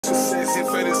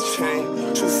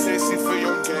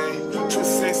game. Too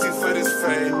sexy for this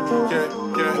fame. Yeah,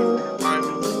 yeah. I'm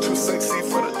too sexy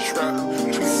for the trap.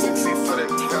 Too sexy for the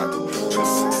cap. Too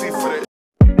sexy for the.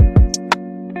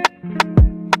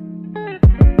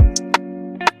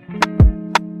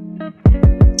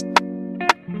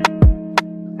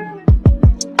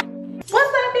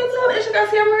 What's up, YouTube? It's your girl,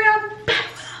 Tia Maria. Back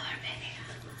with another video.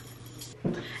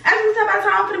 As you can tell by the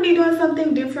time, I'm going to be doing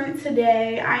something different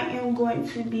today. I am going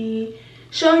to be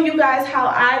showing you guys how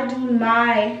I do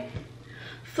my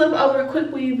flip over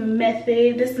quick weave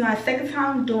method. This is my second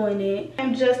time doing it.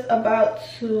 I'm just about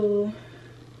to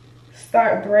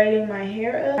start braiding my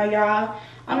hair up. Now, y'all,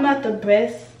 I'm not the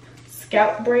best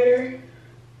scalp braider,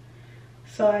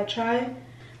 so I'm trying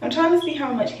to see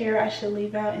how much hair I should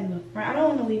leave out in the front. I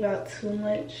don't want to leave out too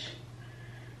much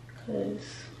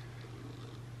because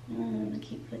I don't want to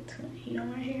keep putting too much heat on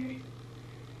my hair.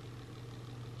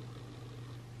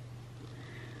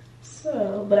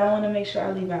 So, but I want to make sure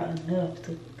I leave out enough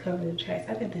to cover the tracks.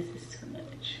 I think this is too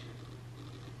much.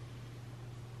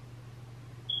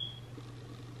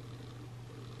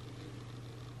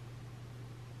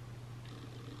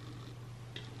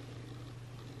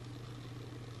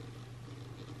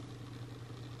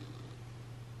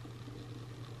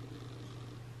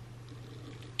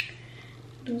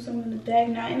 Do some in the back.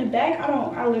 Now in the back,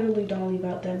 I literally don't leave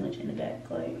out that much in the back,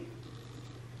 like.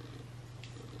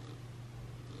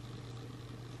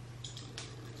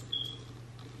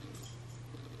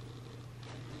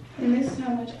 And this is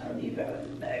how much I leave out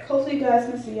in the back. Hopefully you guys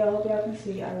can see. I hope y'all can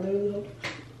see. I literally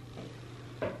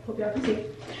hope y'all can see.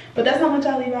 But that's how much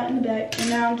I leave out in the back. And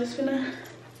now I'm just finna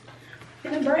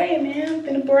braid, man.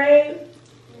 Finna braid.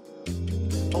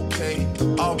 Okay,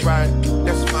 alright,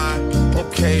 that's fine.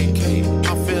 Okay,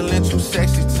 I'm feeling too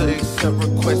sexy to accept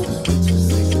requests.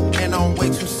 And I'm way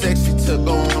too sexy to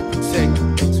go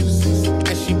unprotected.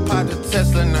 And she popped the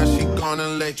Tesla, now she gone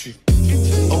electric.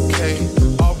 Okay,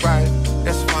 alright,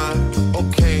 that's fine.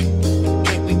 Okay,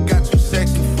 think we got too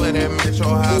sexy for that metro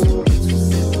house.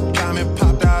 Diamond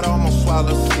popped out, almost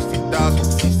swallowed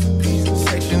 60,000.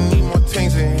 Section need more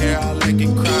things in here, I like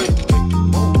it crowded.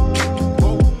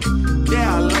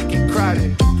 Yeah, I like it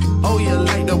crowded. Oh, you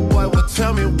like the boy? Well,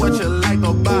 tell me what you like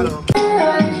about him.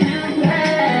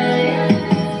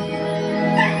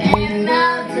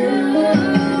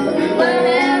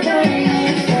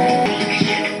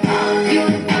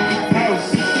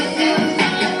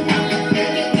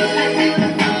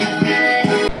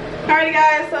 Alrighty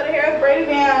guys, so the hair is braided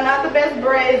down. Not the best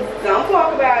braids. Don't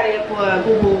talk about it, but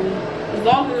boo boo. As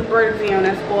long as it's braided down,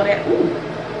 that's all that. Ooh,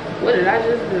 what did I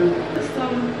just do? Just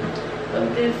some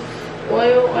of this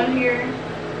oil on here.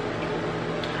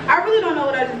 I really don't know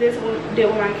what I just did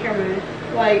with my camera.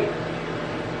 Like,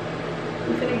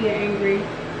 I'm gonna get angry.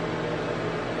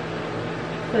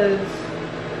 Cause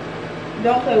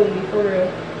don't play with me for real.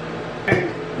 Alright,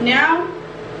 now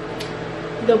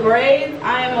the braids,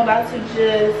 I am about to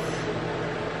just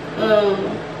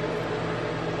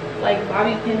like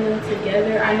bobby pin them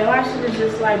together. I know I should have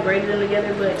just like braided them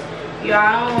together, but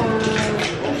y'all,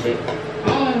 oh shit, I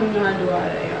don't know how to do all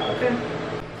that, y'all.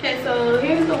 Okay, so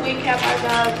here's the wig cap I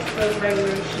got. Just a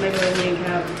regular wig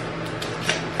cap.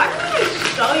 I didn't even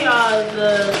show y'all the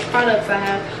products I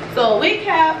have. So wig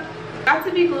cap, got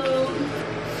to be glued,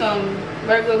 some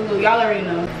regular glue, y'all already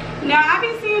know. Now I've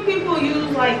been seeing people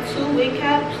use like 2 wig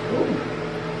caps. Ooh,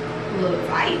 a little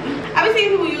tight. I've been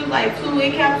seeing people use like 2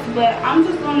 wig caps, but I'm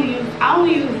just gonna use, I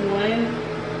only use 1.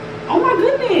 Oh my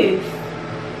goodness.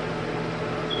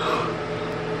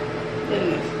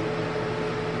 Goodness.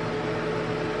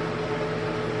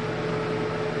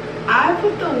 I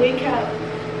put the wig cap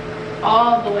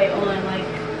all the way on, like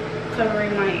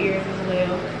covering my ears as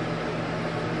well.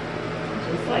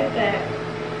 Just like that.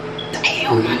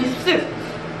 Damn, I need scissors.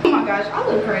 Oh my gosh, I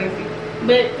look crazy.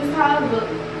 But this is how I look.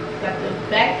 Got the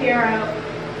back hair out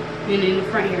and then the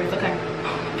front hair is okay.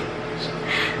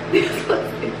 This looks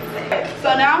insane. So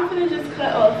now I'm gonna just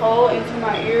cut a hole into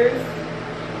my ears.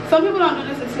 Some people don't do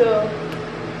this until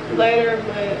later,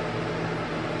 but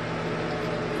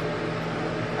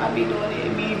I'll be doing it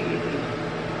immediately.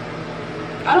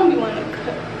 I don't be wanting to cut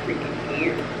a freaking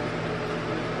ear.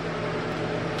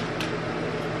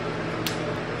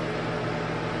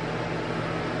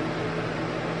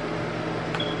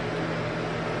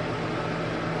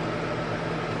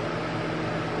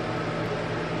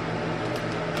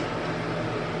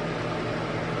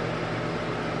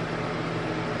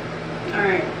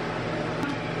 Alright.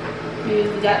 Use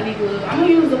the Got Me glue. I'm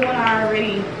gonna use the one I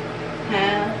already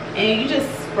have. And you just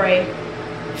spray.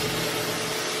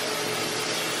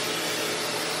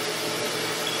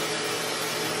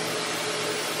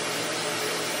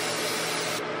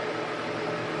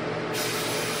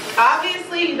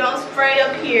 Obviously, you don't spray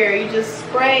up here. You just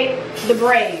spray the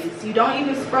braids. You don't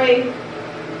even spray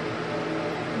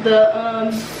the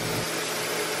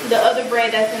other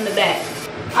braid that's in the back.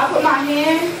 I put my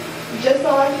hand just so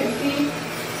I can see,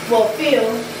 well, feel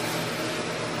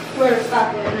where to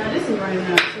stop at. Now this is running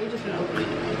out, so we're just gonna open it.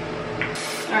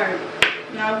 All right,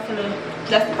 now we're gonna.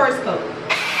 That's the first coat.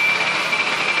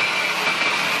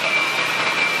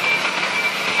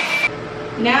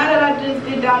 Now that I just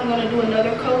did that, I'm gonna do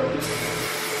another coat.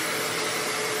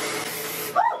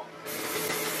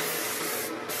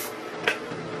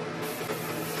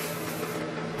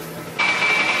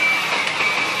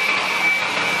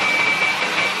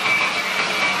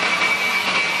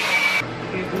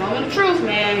 Here's the moment of truth,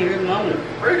 man. Here's the moment of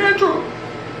freaking truth.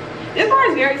 This part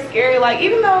is very scary. Like,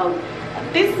 even though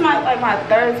this is my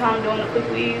third time doing a quick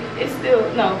weave, it's still,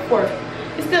 no, fourth.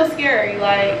 It's still scary.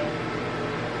 Like,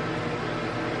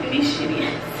 these shitty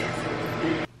asses.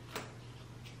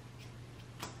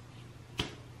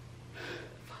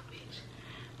 Fuck, bitch.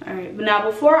 Alright, but now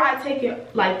before I take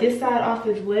it like this side off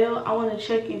as well, I want to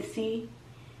check and see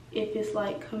if it's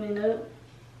like coming up.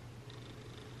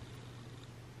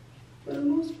 For the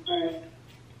most part,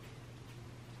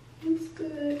 looks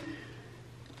good.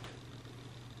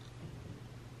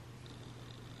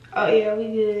 Oh yeah,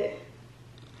 we good.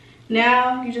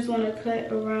 Now you just want to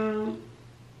cut around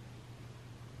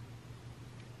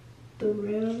the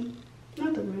rim,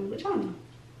 not the rim, but y'all know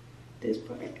this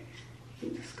part.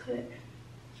 You just cut.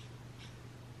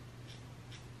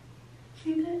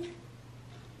 Ain't that?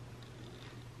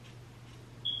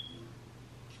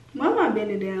 Why am I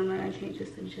bending down like I can't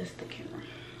just adjust the camera?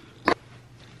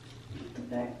 The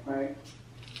back part.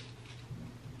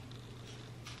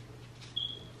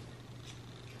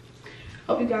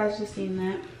 Hope you guys just seen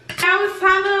that. Now it's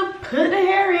time to put the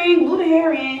hair in, glue the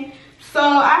hair in. So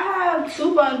I have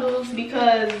 2 bundles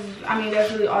because, I mean,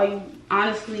 that's really all you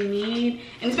honestly need.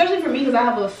 And especially for me, because I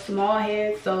have a small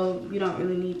head, so you don't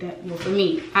really need that. Well, for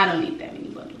me, I don't need that many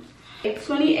bundles. A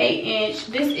 28-inch.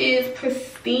 This is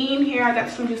pristine hair. I got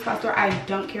this from Blue Spot Store. I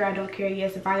don't care. I don't care.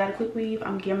 Yes, if I got a quick weave,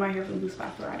 I'm getting my hair from Blue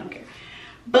Spot Store. I don't care.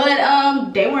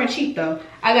 But they weren't cheap though.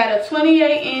 I got a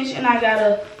 28-inch and I got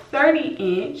a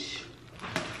 30-inch.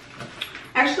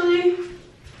 Actually,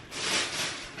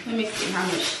 let me see how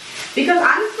much. Because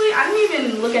honestly, I didn't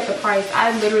even look at the price.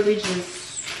 I literally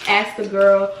just asked the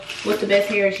girl what's the best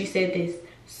hair and she said this.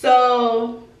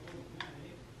 So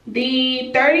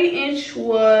the 30-inch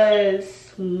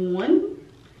was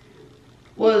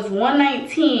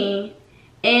 $119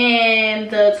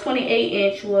 and the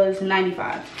 28-inch was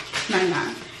 $99.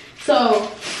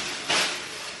 So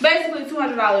basically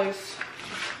 $200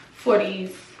 for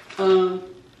these bundles.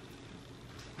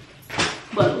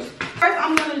 First,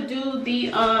 I'm gonna do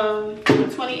the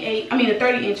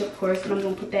 30-inch, of course, and I'm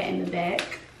gonna put that in the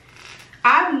back.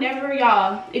 I've never,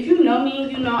 y'all, if you know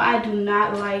me, you know I do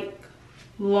not like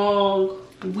long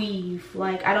weave.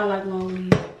 Like, I don't like long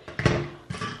weave.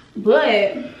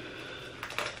 But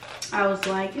I was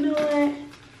like, you know what?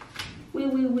 We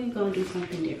gonna do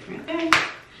something different. Okay.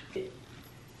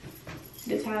 This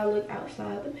is how I look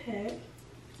outside the pack.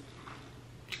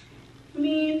 I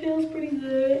mean, it feels pretty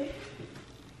good.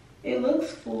 It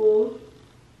looks full.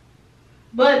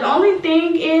 But the only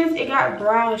thing is it got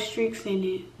brown streaks in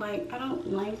it. Like, I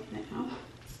don't like that.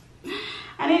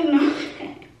 I didn't know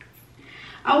that.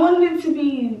 I wanted it to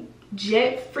be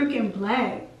jet freaking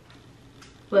black.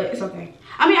 But it's okay.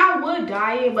 I mean, I would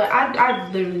dye it, but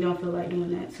I literally don't feel like doing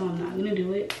that. So I'm not gonna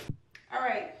do it.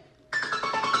 Alright.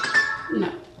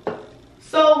 No.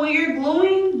 So when you're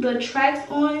gluing the tracks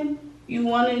on, you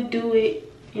want to do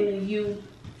it in a U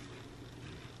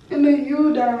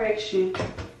direction.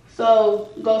 So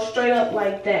go straight up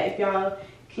like that, if y'all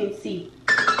can see.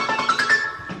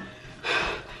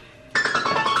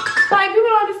 Like, people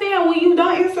don't understand, when you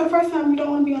don't answer the first time, you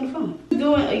don't want to be on the phone.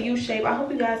 Doing a U shape. I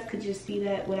hope you guys could just see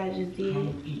that, what I just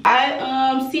did.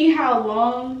 I see how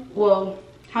long, well,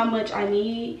 how much I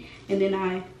need, and then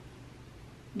I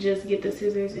just get the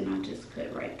scissors and I just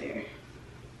cut right there.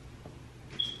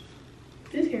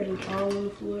 This hair is all on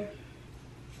the floor.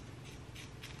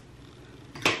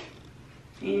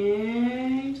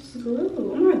 And just glue.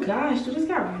 Oh my gosh, dude, this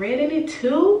got red in it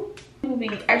too. We'll be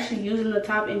actually using the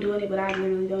top and doing it, but I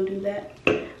literally don't do that.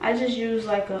 I just use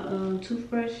like a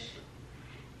toothbrush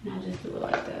and I just do it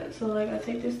like that. So like, I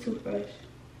take this toothbrush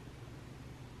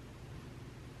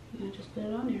and I just put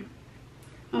it on there.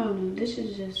 I don't know, this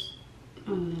is just, I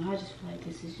don't know, I just feel like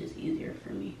this is just easier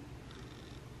for me.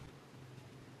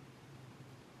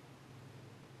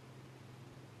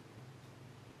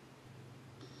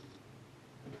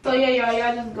 So yeah,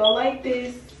 y'all just go like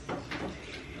this.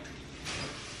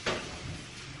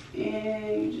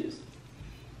 And you just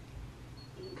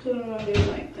put it on there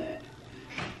like that.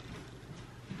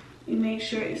 You make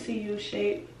sure it's a U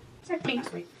shape.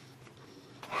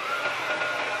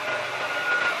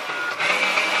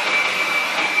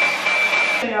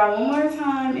 Y'all, one more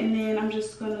time, and then I'm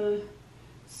just gonna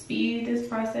speed this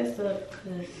process up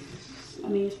because I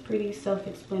mean it's pretty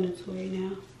self-explanatory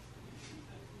now.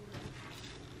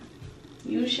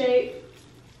 U shape,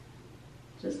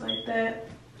 just like that.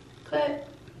 Cut.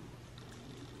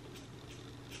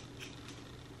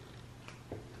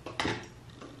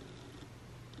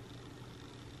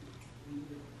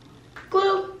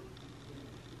 Glue.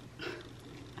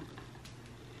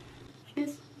 Like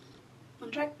this.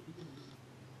 On track.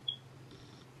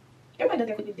 Everybody does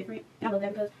their quick knits different, and I love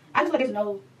that because I just feel like there's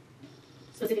no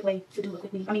specific way to do a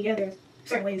quick knit. I mean, yeah, there's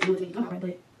certain ways to do it to me,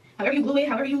 but however you glue it,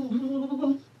 however you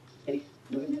maybe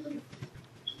do it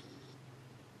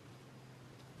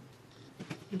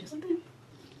and just like that.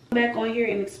 Back on here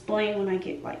and explain when I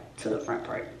get like to the front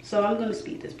part. So I'm gonna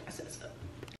speed this process up.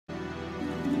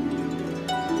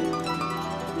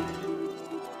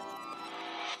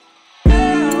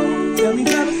 Tell me,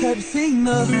 fellas, have you seen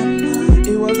her?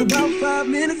 It was about 5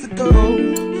 minutes ago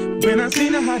when I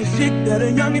seen the hottest chick that a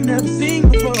youngin' never seen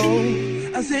before.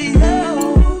 I say,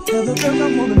 yo, tell the girls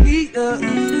I wanna meet her.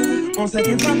 On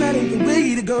second thought, that ain't the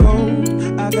way to go.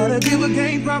 I gotta give her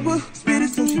game proper, spit it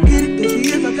so she get it. There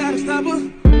she is, I gotta stop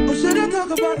her. Or should I talk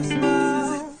about a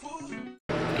smile?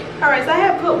 Alright, so I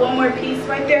have put one more piece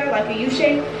right there, like a U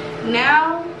shape.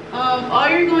 Now, all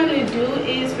you're going to do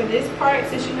is for this part,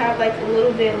 since you have like a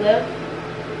little bit left,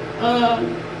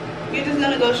 you're just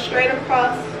going to go straight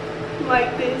across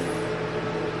like this.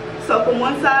 So from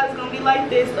one side it's going to be like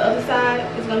this, the other side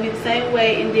is going to be the same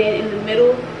way, and then in the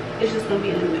middle it's just going to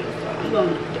be in the middle. So I'm going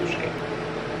to demonstrate.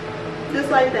 Just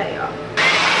like that, y'all.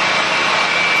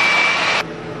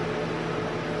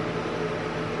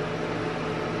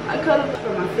 I cut it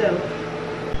for myself.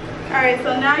 Alright,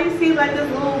 so now you see like this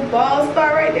little ball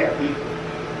spot right there.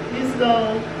 Just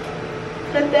gonna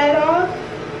cut that off.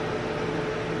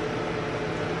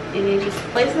 And then just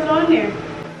place it on there.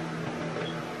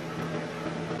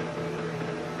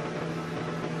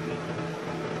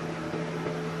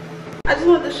 I just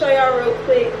wanted to show y'all real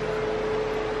quick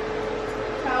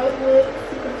how it looks.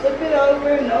 You can flip it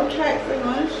over, no tracks are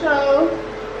gonna show.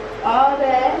 All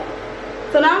that.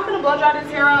 So now I'm gonna blow dry this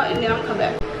hair out and then I'll come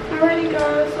back. Alrighty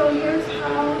guys, so here's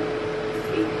how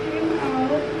it came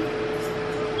out.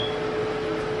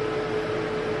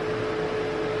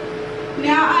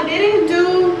 Now I didn't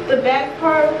do the back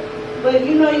part, but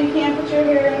you know you can put your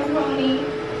hair in a pony.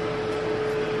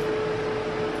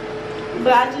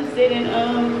 But I just didn't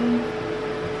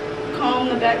comb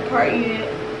the back part yet.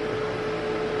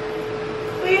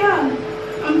 But yeah,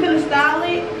 I'm gonna style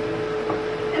it.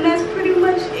 And that's pretty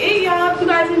much it, y'all. If you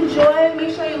guys enjoyed,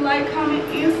 make sure you like, comment,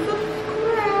 and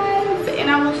subscribe. And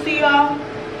I will see y'all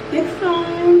next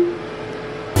time.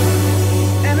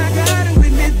 And I gotta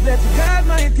admit that you got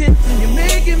my attention. You're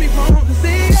making me want to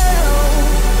say,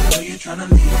 oh. I know you're trying to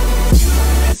leave.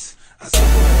 Yes, I saw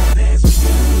the dance with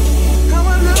you. How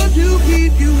I love to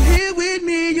keep you here with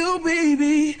me, yo,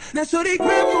 baby. Now, so they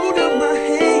grab hold of my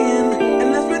hand.